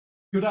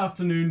Good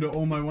afternoon to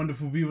all my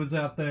wonderful viewers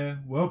out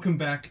there. Welcome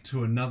back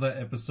to another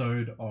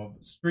episode of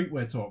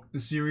Streetwear Talk,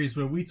 the series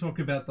where we talk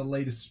about the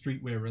latest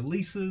streetwear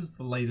releases,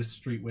 the latest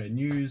streetwear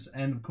news,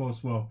 and of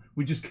course, well,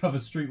 we just cover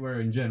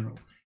streetwear in general.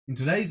 In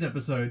today's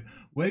episode,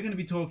 we're going to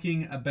be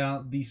talking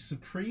about the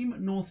Supreme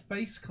North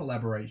Face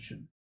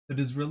collaboration that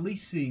is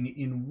releasing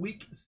in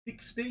week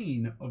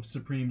 16 of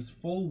Supreme's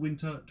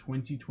Fall-Winter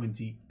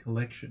 2020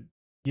 collection.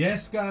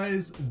 Yes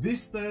guys,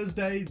 this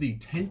Thursday, the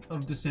 10th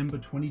of December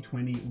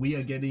 2020, we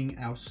are getting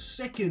our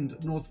second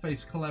North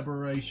Face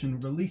collaboration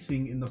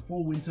releasing in the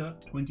Fall-Winter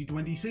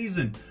 2020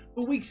 season.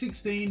 For week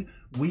 16,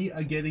 we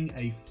are getting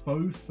a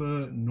Faux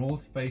Fur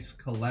North Face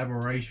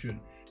collaboration.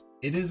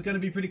 It is going to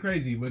be pretty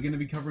crazy. We're going to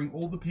be covering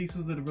all the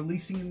pieces that are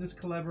releasing in this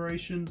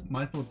collaboration,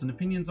 my thoughts and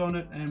opinions on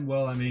it, and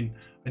well, I mean,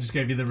 I just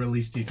gave you the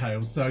release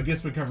details, so I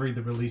guess we're covering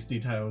the release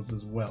details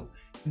as well.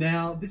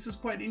 Now, this is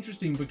quite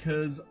interesting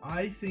because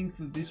I think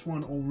that this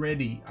one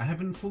already, I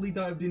haven't fully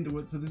dived into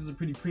it, so this is a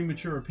pretty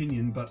premature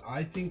opinion, but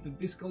I think that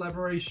this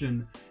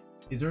collaboration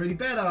is already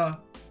better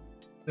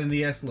than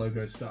the S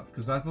logo stuff,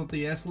 because I thought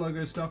the S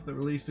logo stuff that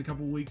released a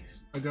couple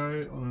weeks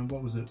ago,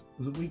 what was it?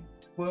 Was it week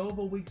 12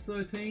 or week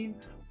 13?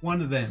 One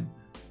of them.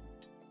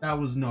 That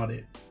was not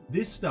it.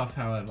 This stuff,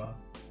 however,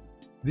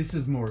 this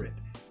is more it.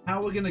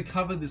 How we're going to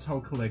cover this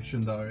whole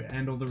collection though,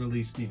 and all the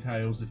release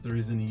details, if there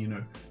is any,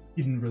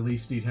 hidden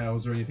release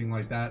details or anything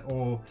like that,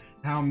 or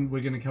how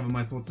we're going to cover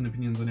my thoughts and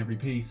opinions on every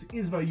piece,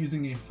 is by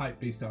using a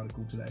Hypebeast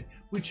article today,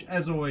 which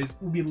as always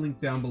will be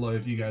linked down below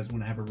if you guys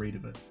want to have a read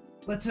of it.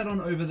 Let's head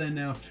on over there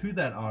now to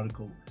that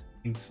article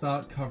and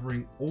start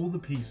covering all the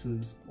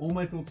pieces, all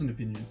my thoughts and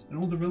opinions, and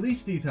all the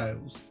release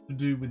details to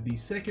do with the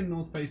second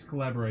North Face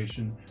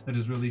collaboration that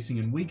is releasing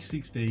in week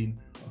 16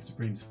 of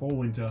Supreme's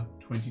Fall-Winter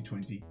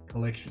 2020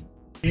 collection.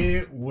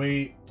 Here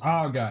we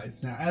are,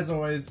 guys. Now, as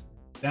always,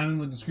 down in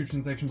the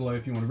description section below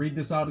if you want to read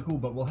this article,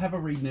 but we'll have a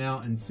read now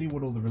and see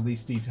what all the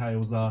release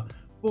details are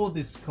for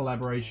this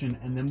collaboration,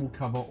 and then we'll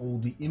cover all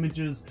the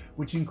images,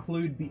 which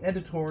include the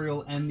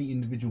editorial and the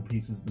individual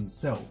pieces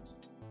themselves.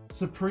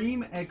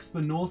 Supreme x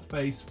the North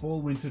Face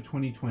Fall-Winter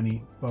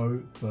 2020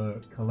 Faux Fur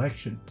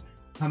collection,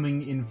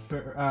 coming in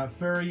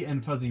furry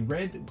and fuzzy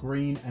red,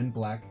 green, and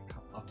black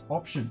color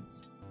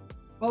options.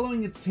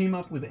 Following its team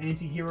up with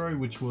Anti-Hero,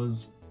 which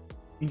was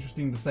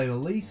interesting to say the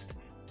least,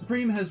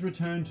 Supreme has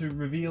returned to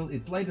reveal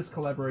its latest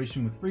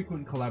collaboration with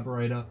frequent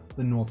collaborator,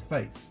 the North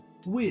Face,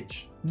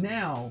 which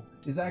now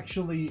is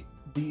actually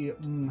the,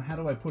 how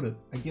do I put it,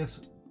 I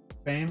guess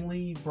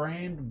family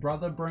brand,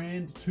 brother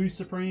brand to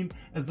Supreme,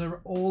 as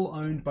they're all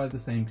owned by the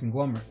same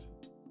conglomerate.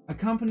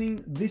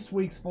 Accompanying this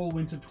week's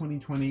Fall-Winter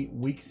 2020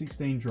 Week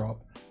 16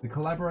 drop, the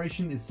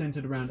collaboration is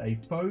centered around a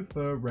faux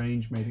fur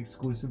range made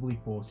exclusively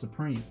for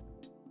Supreme.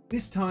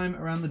 This time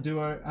around, the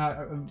duo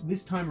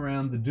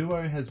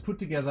has put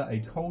together a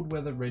cold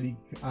weather ready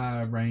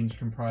range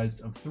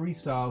comprised of 3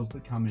 styles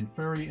that come in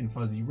furry and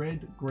fuzzy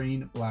red,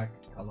 green, black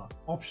color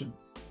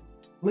options.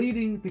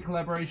 Leading the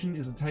collaboration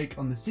is a take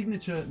on the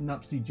signature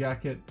Nupsy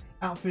jacket,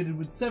 outfitted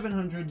with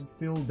 700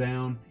 fill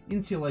down,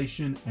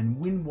 insulation, and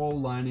wind wall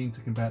lining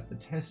to combat the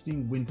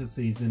testing winter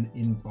season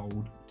in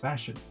bold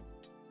fashion.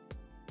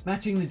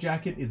 Matching the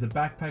jacket is a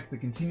backpack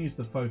that continues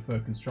the faux fur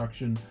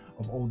construction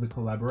of all the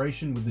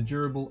collaboration with a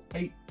durable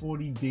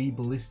 840D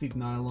ballistic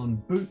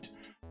nylon boot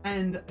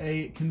and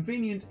a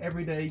convenient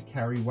everyday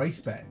carry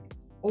waist bag.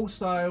 All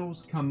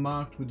styles come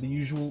marked with the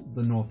usual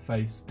The North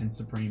Face and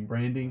Supreme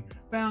branding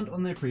found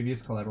on their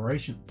previous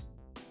collaborations.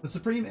 The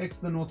Supreme x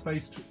The North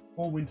Face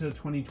Fall-Winter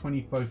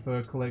 2020 Faux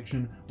Fur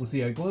collection will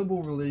see a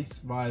global release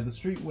via the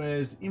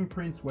Streetwear's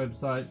imprints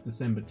website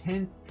December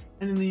 10th,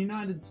 and in the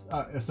United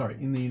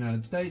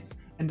States,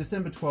 and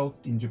December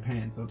 12th in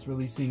Japan. So it's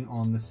releasing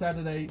on the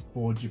Saturday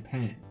for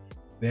Japan.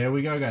 There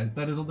we go, guys.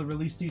 That is all the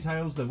release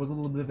details. There was a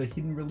little bit of a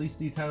hidden release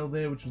detail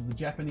there, which was the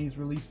Japanese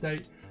release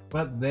date.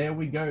 But there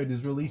we go. It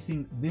is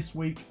releasing this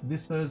week,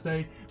 this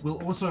Thursday.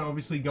 We'll also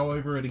obviously go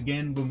over it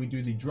again when we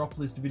do the drop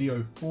list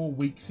video for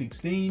week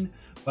 16,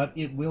 but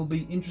it will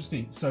be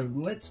interesting. So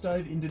let's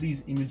dive into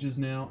these images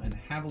now and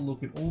have a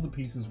look at all the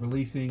pieces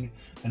releasing,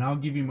 and I'll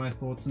give you my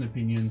thoughts and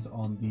opinions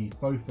on the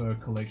Faux Fur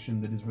collection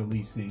that is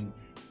releasing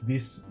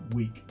this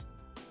week.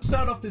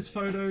 Start off this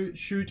photo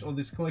shoot, or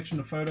this collection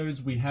of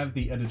photos, we have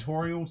the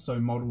editorial, so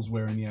models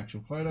wearing the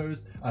actual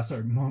photos,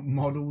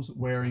 models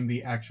wearing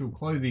the actual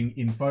clothing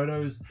in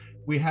photos.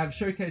 We have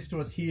showcased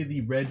to us here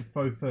the red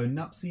faux fur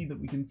Nupsy that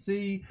we can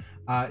see.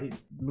 It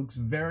looks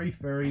very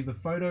furry. The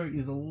photo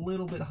is a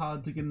little bit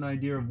hard to get an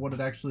idea of what it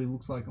actually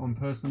looks like on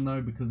person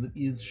though, because it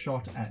is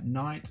shot at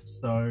night,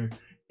 so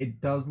it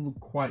does look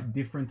quite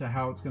different to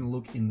how it's going to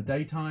look in the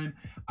daytime.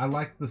 I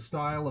like the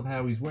style of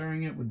how he's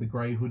wearing it with the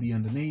grey hoodie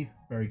underneath.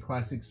 Very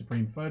classic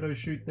Supreme photo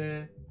shoot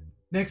there.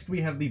 Next, we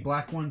have the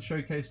black one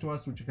showcased to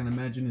us, which I can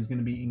imagine is going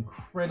to be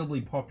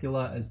incredibly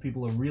popular as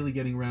people are really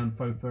getting around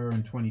faux fur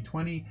in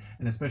 2020,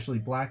 and especially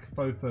black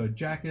faux fur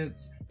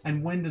jackets.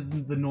 And when does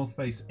the North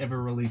Face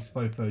ever release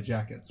faux fur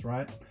jackets,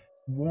 right?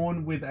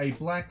 Worn with a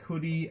black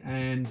hoodie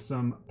and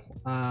some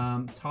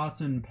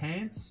tartan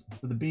pants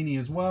with a beanie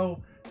as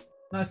well.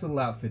 Nice little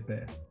outfit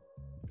there.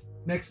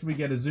 Next, we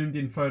get a zoomed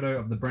in photo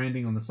of the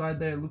branding on the side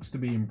there. It looks to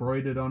be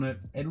embroidered on it.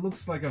 It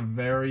looks like a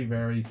very,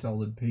 very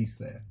solid piece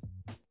there.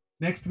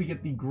 Next, we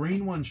get the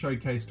green one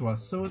showcased to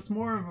us. So it's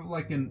more of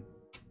like an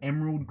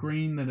emerald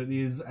green than it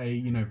is a,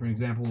 you know, for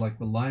example, like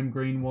the lime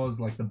green was,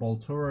 like the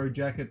Boltoro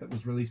jacket that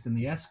was released in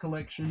the S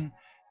collection.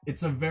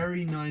 It's a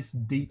very nice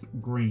deep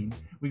green.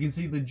 We can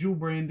see the dual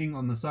branding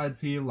on the sides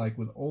here, like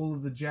with all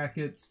of the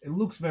jackets. It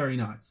looks very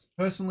nice.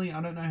 Personally,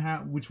 I don't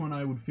know which one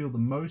I would feel the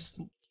most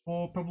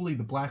for. Probably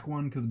the black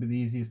one because it'd be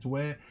the easiest to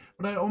wear.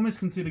 But I'd almost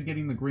consider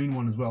getting the green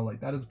one as well.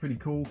 Like, that is pretty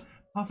cool.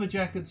 Puffer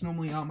jackets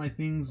normally aren't my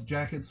things.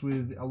 Jackets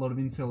with a lot of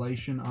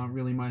insulation aren't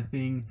really my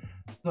thing.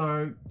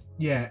 So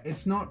yeah,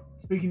 it's not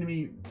speaking to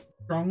me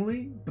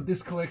strongly, but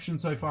this collection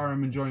so far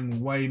I'm enjoying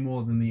way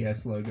more than the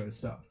S logo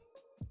stuff.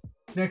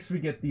 Next, we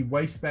get the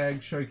waist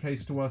bag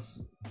showcased to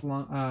us,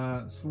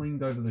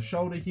 slinged over the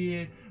shoulder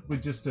here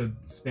with just a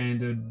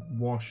standard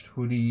washed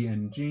hoodie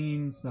and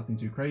jeans, nothing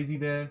too crazy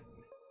there.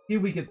 Here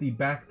we get the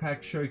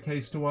backpack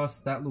showcased to us.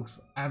 That looks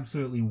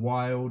absolutely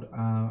wild.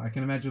 I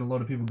can imagine a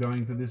lot of people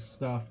going for this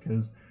stuff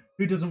because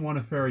who doesn't want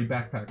a furry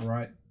backpack,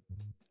 right?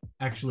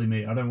 Actually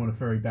me, I don't want a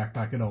furry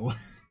backpack at all.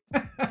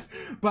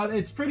 But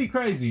it's pretty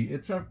crazy.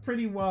 It's a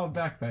pretty wild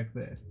backpack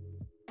there.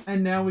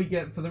 And now we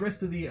get, for the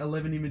rest of the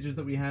 11 images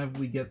that we have,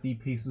 we get the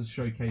pieces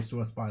showcased to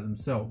us by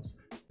themselves.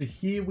 So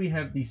here we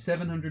have the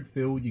 700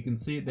 fill, you can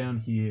see it down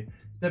here,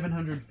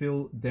 700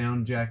 fill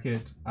down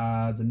jacket,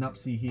 the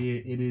nupsy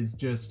here, it is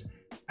just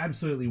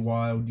absolutely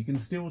wild. You can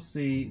still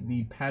see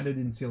the padded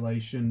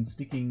insulation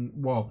sticking,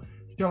 well,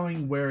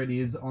 showing where it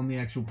is on the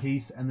actual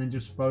piece, and then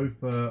just faux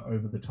fur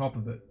over the top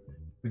of it.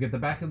 We get the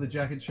back of the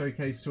jacket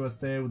showcased to us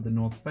there with the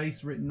North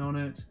Face written on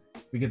it.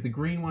 We get the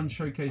green one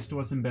showcased to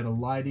us in better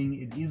lighting.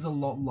 It is a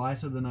lot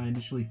lighter than I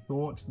initially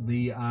thought.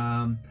 The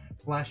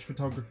flash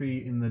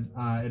photography in the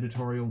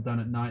editorial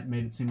done at night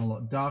made it seem a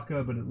lot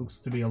darker, but it looks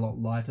to be a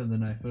lot lighter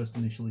than I first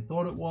initially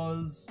thought it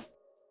was.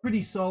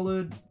 Pretty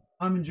solid.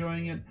 I'm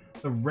enjoying it.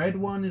 The red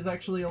one is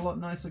actually a lot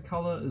nicer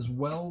color as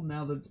well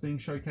now that it's being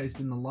showcased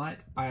in the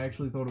light. I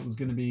actually thought it was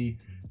going to be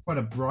quite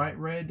a bright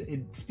red.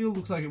 It still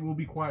looks like it will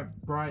be quite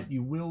bright.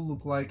 You will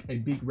look like a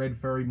big red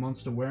furry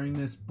monster wearing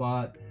this,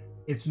 but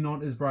it's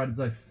not as bright as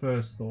I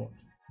first thought.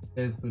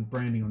 There's the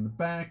branding on the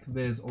back.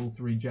 There's all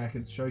three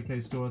jackets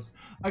showcased to us.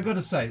 I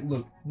gotta say,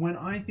 look, when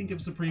I think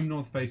of Supreme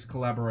North Face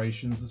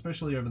collaborations,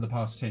 especially over the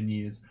past 10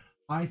 years,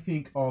 I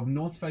think of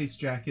North Face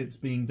jackets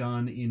being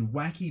done in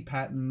wacky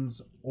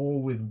patterns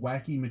or with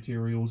wacky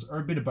materials, or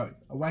a bit of both.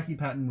 A wacky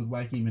pattern with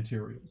wacky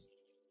materials.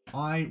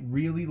 I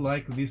really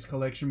like this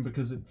collection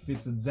because it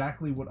fits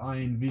exactly what I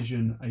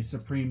envision a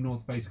Supreme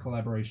North Face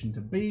collaboration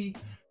to be.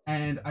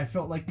 And I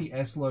felt like the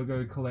S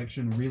logo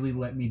collection really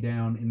let me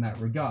down in that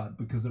regard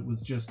because it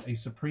was just a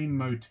Supreme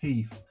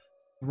motif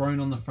thrown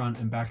on the front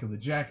and back of the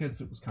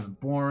jackets. It was kind of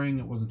boring.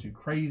 It wasn't too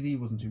crazy. It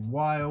wasn't too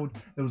wild.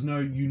 There was no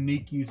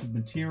unique use of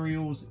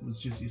materials. It was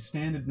just your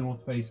standard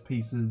North Face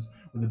pieces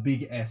with a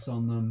big S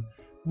on them,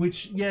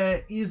 which, yeah,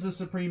 is a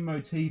Supreme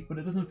motif, but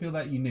it doesn't feel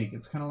that unique.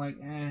 It's kind of like,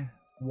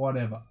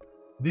 whatever.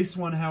 This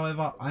one,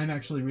 however, I'm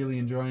actually really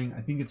enjoying.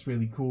 I think it's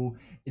really cool.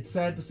 It's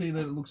sad to see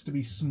that it looks to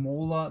be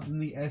smaller than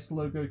the S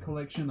logo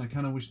collection. I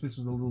kind of wish this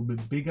was a little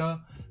bit bigger,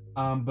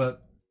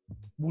 but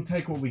we'll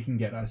take what we can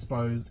get, I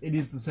suppose. It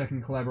is the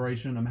second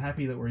collaboration. I'm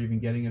happy that we're even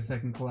getting a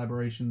second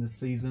collaboration this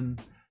season.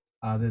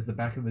 There's the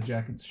back of the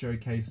jackets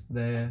showcased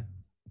there.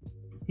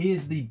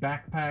 Here's the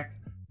backpack.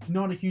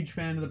 Not a huge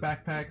fan of the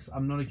backpacks.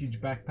 I'm not a huge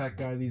backpack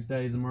guy these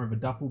days. I'm more of a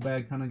duffel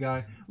bag kind of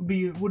guy.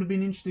 Would have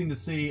been interesting to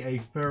see a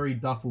furry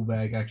duffel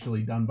bag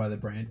actually done by the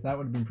brand. That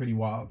would have been pretty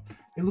wild.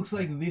 It looks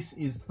like this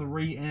is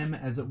 3M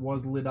as it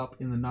was lit up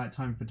in the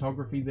nighttime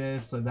photography there,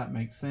 so that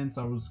makes sense.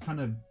 I was kind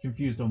of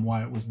confused on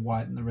why it was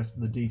white and the rest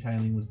of the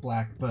detailing was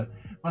black, but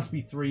must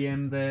be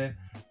 3M there.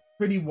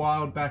 Pretty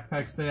wild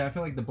backpacks there. I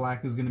feel like the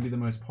black is going to be the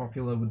most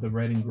popular, with the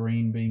red and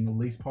green being the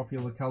least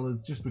popular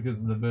colors, just because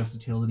of the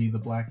versatility the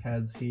black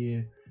has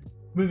here.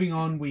 Moving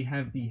on, we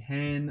have the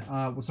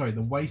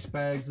the waist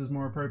bags is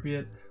more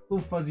appropriate.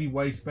 Little fuzzy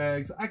waist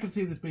bags. I can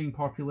see this being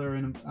popular,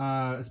 in,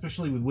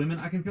 especially with women.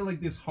 I can feel like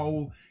this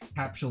whole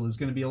capsule is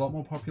going to be a lot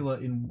more popular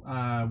in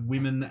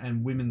women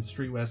and women's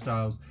streetwear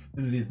styles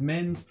than it is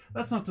men's.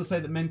 That's not to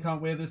say that men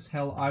can't wear this.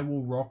 Hell, I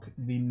will rock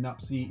the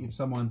nupsy if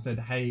someone said,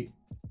 hey,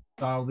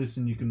 style this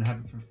and you can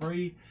have it for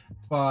free.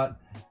 But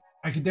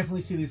I could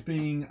definitely see this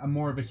being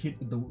more of a hit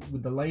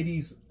with the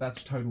ladies.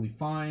 That's totally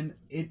fine.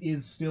 It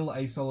is still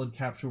a solid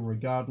capsule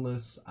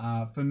regardless.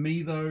 For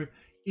me though,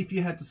 if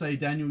you had to say,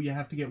 Daniel, you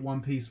have to get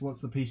one piece,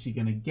 what's the piece you're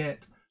going to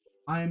get?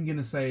 I am going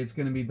to say it's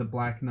going to be the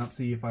black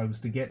nupsy if I was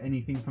to get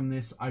anything from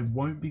this. I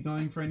won't be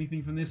going for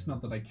anything from this,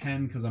 not that I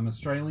can because I'm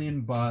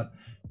Australian, but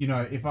you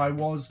know, if I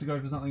was to go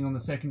for something on the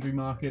secondary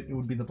market, it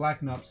would be the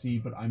black nupsy,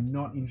 but I'm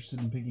not interested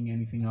in picking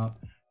anything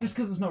up. Just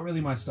because it's not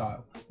really my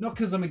style. Not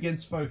because I'm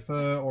against faux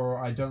fur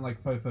or I don't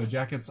like faux fur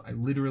jackets. I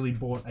literally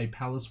bought a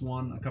Palace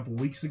one a couple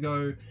weeks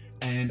ago,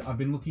 and I've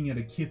been looking at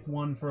a Kith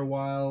one for a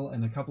while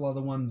and a couple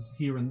other ones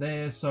here and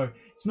there. So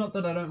it's not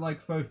that I don't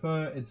like faux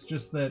fur, it's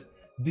just that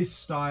this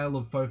style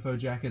of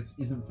faux jackets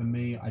isn't for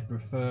me. I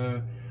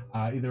prefer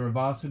either a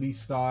varsity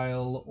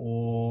style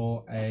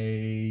or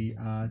a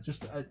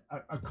just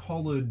a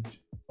collared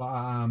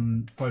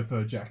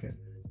faux jacket.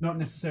 Not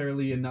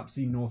necessarily a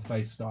Nupsy North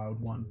Face styled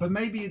one, but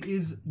maybe it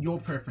is your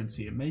preference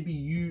here. Maybe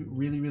you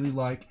really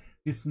like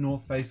this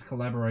North Face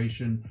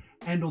collaboration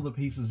and all the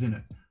pieces in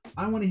it.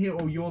 I want to hear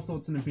all your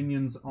thoughts and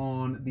opinions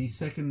on the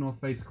second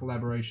North Face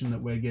collaboration that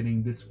we're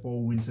getting this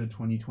fall-winter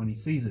 2020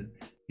 season.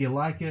 Do you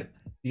like it?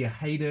 Do you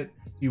hate it?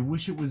 Do you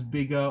wish it was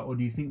bigger, or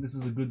do you think this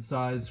is a good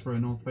size for a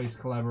North Face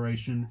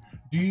collaboration?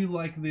 Do you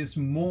like this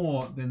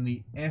more than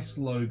the S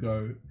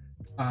logo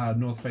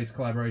North Face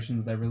collaboration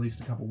that they released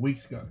a couple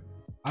weeks ago?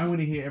 I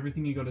want to hear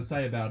everything you got to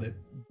say about it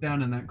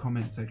down in that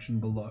comment section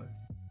below.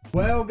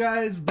 Well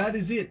guys, that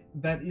is it.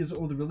 That is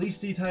all the release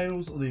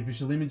details, all the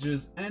official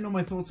images, and all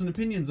my thoughts and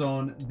opinions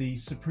on the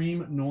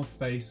Supreme North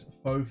Face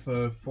Faux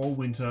Fur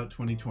Fall-Winter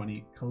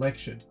 2020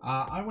 collection.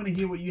 I want to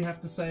hear what you have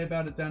to say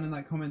about it down in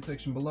that comment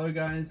section below,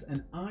 guys.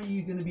 And are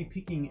you going to be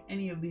picking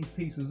any of these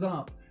pieces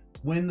up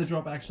when the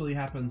drop actually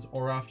happens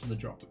or after the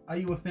drop? Are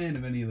you a fan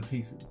of any of the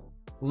pieces?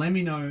 Let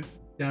me know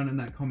down in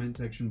that comment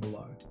section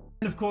below.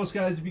 And of course,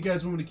 guys, if you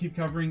guys want me to keep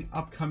covering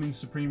upcoming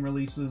Supreme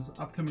releases,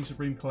 upcoming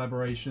Supreme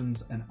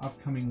collaborations, and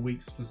upcoming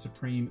weeks for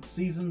Supreme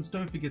seasons,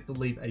 don't forget to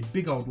leave a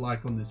big old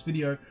like on this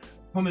video,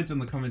 comment in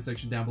the comment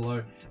section down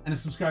below, and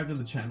subscribe to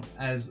the channel,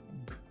 as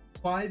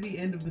by the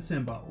end of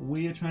December,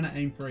 we are trying to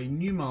aim for a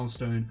new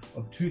milestone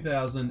of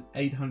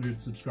 2,800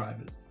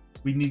 subscribers.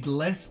 We need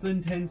less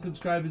than 10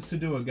 subscribers to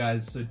do it,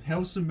 guys, so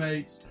tell some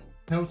mates,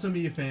 tell some of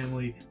your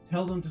family,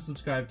 tell them to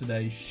subscribe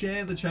today,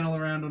 share the channel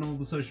around on all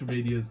the social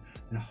medias,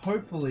 and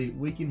hopefully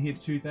we can hit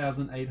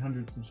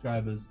 2,800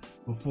 subscribers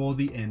before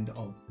the end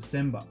of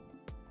December.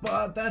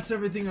 But that's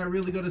everything I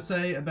really got to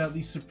say about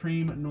the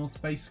Supreme North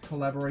Face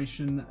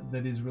collaboration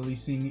that is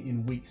releasing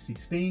in week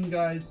 16,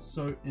 guys.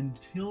 So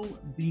until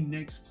the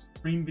next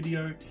Supreme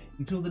video,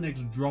 until the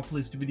next drop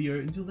list video,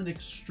 until the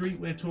next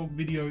Streetwear Talk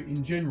video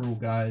in general,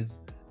 guys,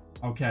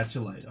 I'll catch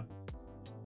you later.